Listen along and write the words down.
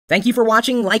Thank you for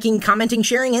watching, liking, commenting,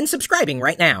 sharing, and subscribing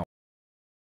right now.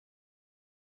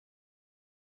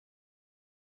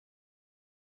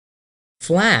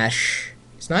 Flash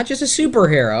is not just a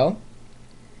superhero,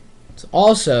 it's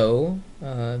also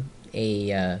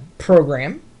a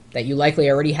program that you likely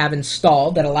already have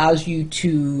installed that allows you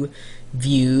to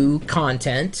view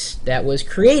content that was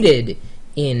created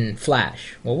in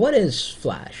Flash. Well, what is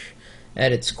Flash?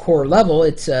 At its core level,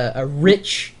 it's a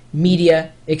rich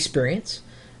media experience.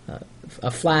 A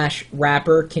Flash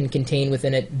wrapper can contain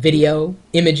within it video,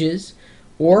 images,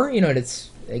 or, at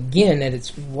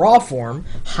its raw form,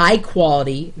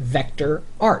 high-quality vector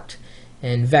art.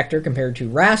 And vector, compared to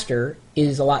raster,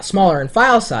 is a lot smaller in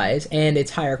file size, and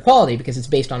it's higher quality because it's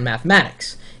based on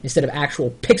mathematics instead of actual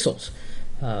pixels.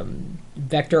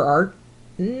 Vector art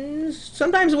is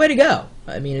sometimes the way to go.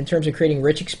 In terms of creating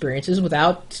rich experiences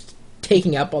without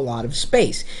taking up a lot of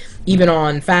space. Even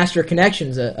on faster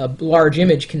connections, a large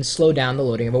image can slow down the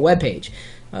loading of a web page.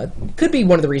 Could be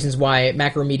one of the reasons why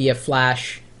Macromedia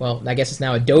Flash, well, I guess it's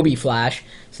now Adobe Flash,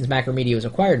 since Macromedia was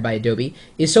acquired by Adobe,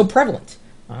 is so prevalent.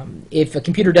 If a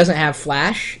computer doesn't have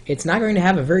Flash, it's not going to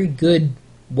have a very good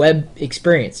web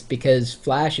experience, because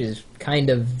Flash is kind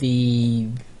of the,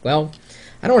 well,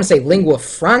 I don't want to say lingua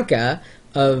franca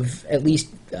of at least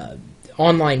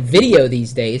online video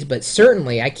these days, but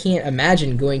certainly I can't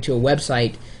imagine going to a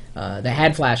website that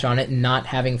had Flash on it and not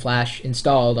having Flash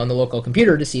installed on the local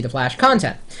computer to see the Flash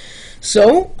content.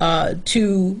 So,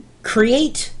 to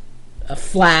create a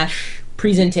Flash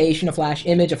presentation, a Flash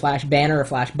image, a Flash banner, a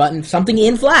Flash button, something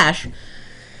in Flash,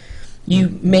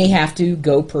 you may have to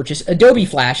go purchase Adobe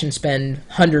Flash and spend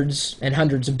hundreds and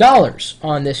hundreds of dollars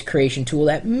on this creation tool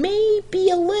that may be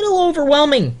a little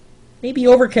overwhelming, maybe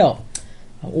overkill.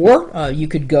 Or you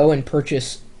could go and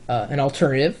purchase an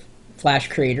alternative Flash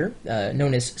creator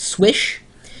known as Swish.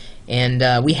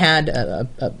 And we had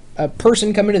a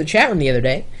person come into the chat room the other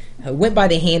day who went by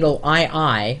the handle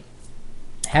II.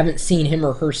 Haven't seen him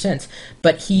or her since,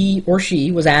 but he or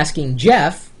she was asking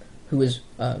Jeff, who was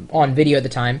on video at the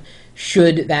time,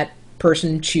 should that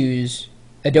person choose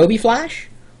Adobe Flash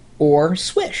or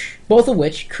Swish, both of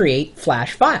which create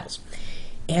Flash files.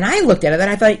 And I looked at it and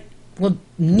I thought, well,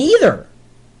 neither.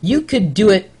 You could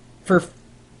do it for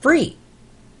free.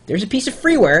 There's a piece of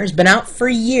freeware. It's been out for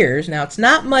years. Now, it's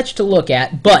not much to look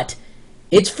at, but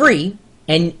it's free,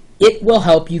 and it will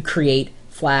help you create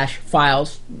Flash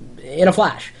files in a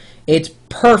Flash. It's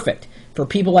perfect for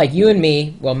people like you and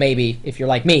me, well, maybe if you're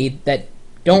like me, that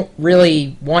don't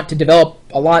really want to develop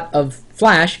a lot of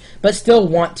Flash, but still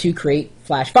want to create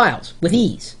Flash files with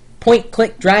ease. Point,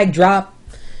 click, drag, drop.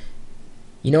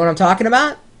 You know what I'm talking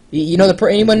about? You know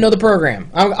anyone know the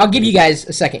program? I'll give you guys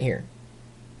a second here.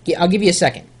 I'll give you a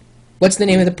second. What's the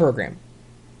name of the program?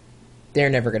 They're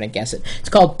never going to guess it. It's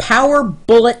called Power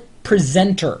Bullet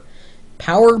Presenter.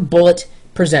 Power Bullet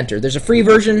Presenter. There's a free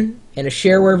version and a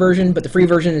shareware version, but the free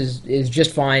version is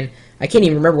just fine. I can't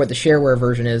even remember what the shareware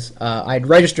version is. I'd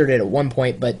registered it at one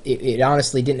point, but it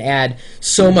honestly didn't add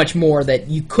so much more that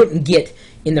you couldn't get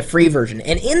in the free version.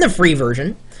 And in the free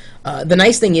version, the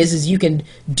nice thing is you can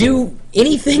do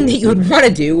anything that you would want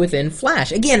to do within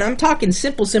Flash. Again, I'm talking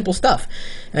simple stuff.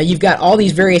 You've got all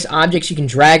these various objects you can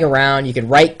drag around. You can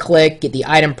right-click, get the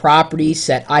item properties,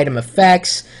 set item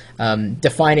effects,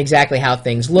 define exactly how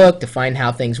things look, define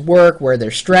how things work, where they're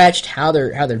stretched, how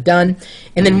they're done.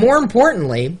 And then more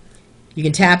importantly, you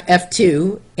can tap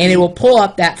F2, and it will pull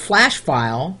up that Flash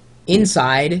file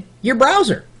inside your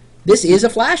browser. This is a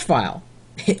Flash file.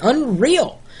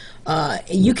 Unreal.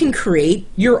 You can create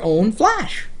your own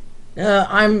Flash.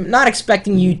 I'm not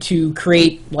expecting you to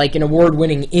create like an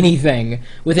award-winning anything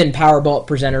within Power Bullet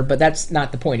Presenter, but that's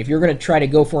not the point. If you're going to try to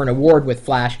go for an award with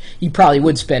Flash, you probably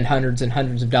would spend hundreds and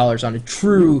hundreds of dollars on a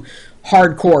true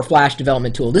hardcore Flash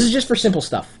development tool. This is just for simple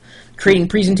stuff. Creating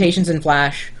presentations in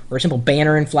Flash, or a simple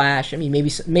banner in Flash. Maybe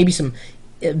some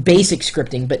basic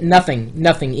scripting, but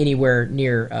nothing anywhere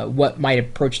near what might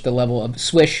approach the level of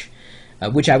Swish,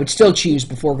 which I would still choose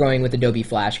before going with Adobe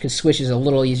Flash, because Swish is a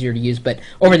little easier to use, but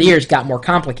over the years got more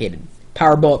complicated.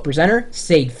 Power Bullet Presenter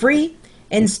stayed free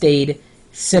and stayed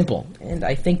simple, and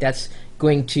I think that's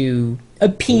going to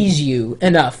appease you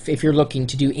enough if you're looking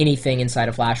to do anything inside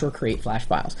of Flash or create Flash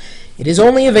files. It is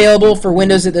only available for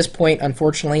Windows at this point.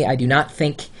 Unfortunately, I do not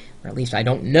think, or at least I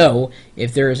don't know,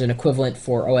 if there is an equivalent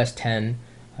for OS X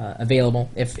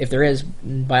available. If there is,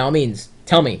 by all means,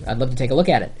 tell me. I'd love to take a look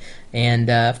at it. And,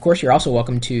 of course, you're also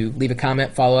welcome to leave a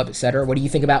comment, follow up, etc. What do you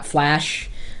think about Flash?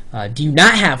 Do you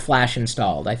not have Flash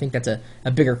installed? I think that's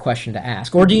a bigger question to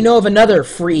ask. Or do you know of another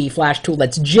free Flash tool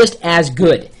that's just as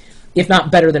good? if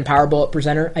not better than Power Bullet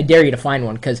Presenter, I dare you to find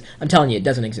one, because I'm telling you, it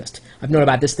doesn't exist. I've known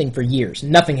about this thing for years.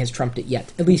 Nothing has trumped it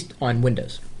yet, at least on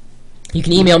Windows. You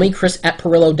can email me,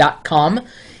 chris@pirillo.com,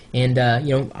 and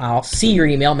I'll see your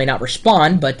email. May not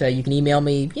respond, but you can email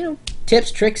me,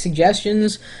 tips, tricks,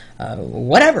 suggestions,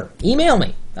 whatever. Email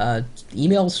me.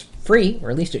 Email's free, or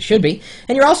at least it should be.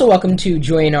 And you're also welcome to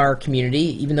join our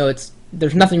community, even though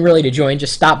there's nothing really to join.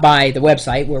 Just stop by the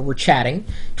website where we're chatting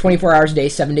 24 hours a day,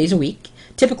 7 days a week.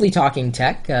 Typically talking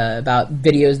tech, about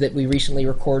videos that we recently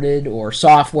recorded, or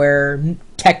software,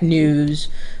 tech news,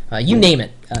 you name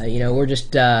it. We're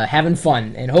just having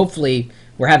fun, and hopefully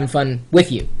we're having fun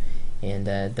with you. And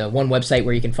the one website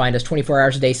where you can find us 24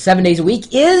 hours a day, 7 days a week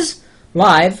is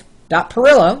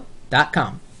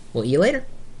live.pirillo.com. We'll see you later.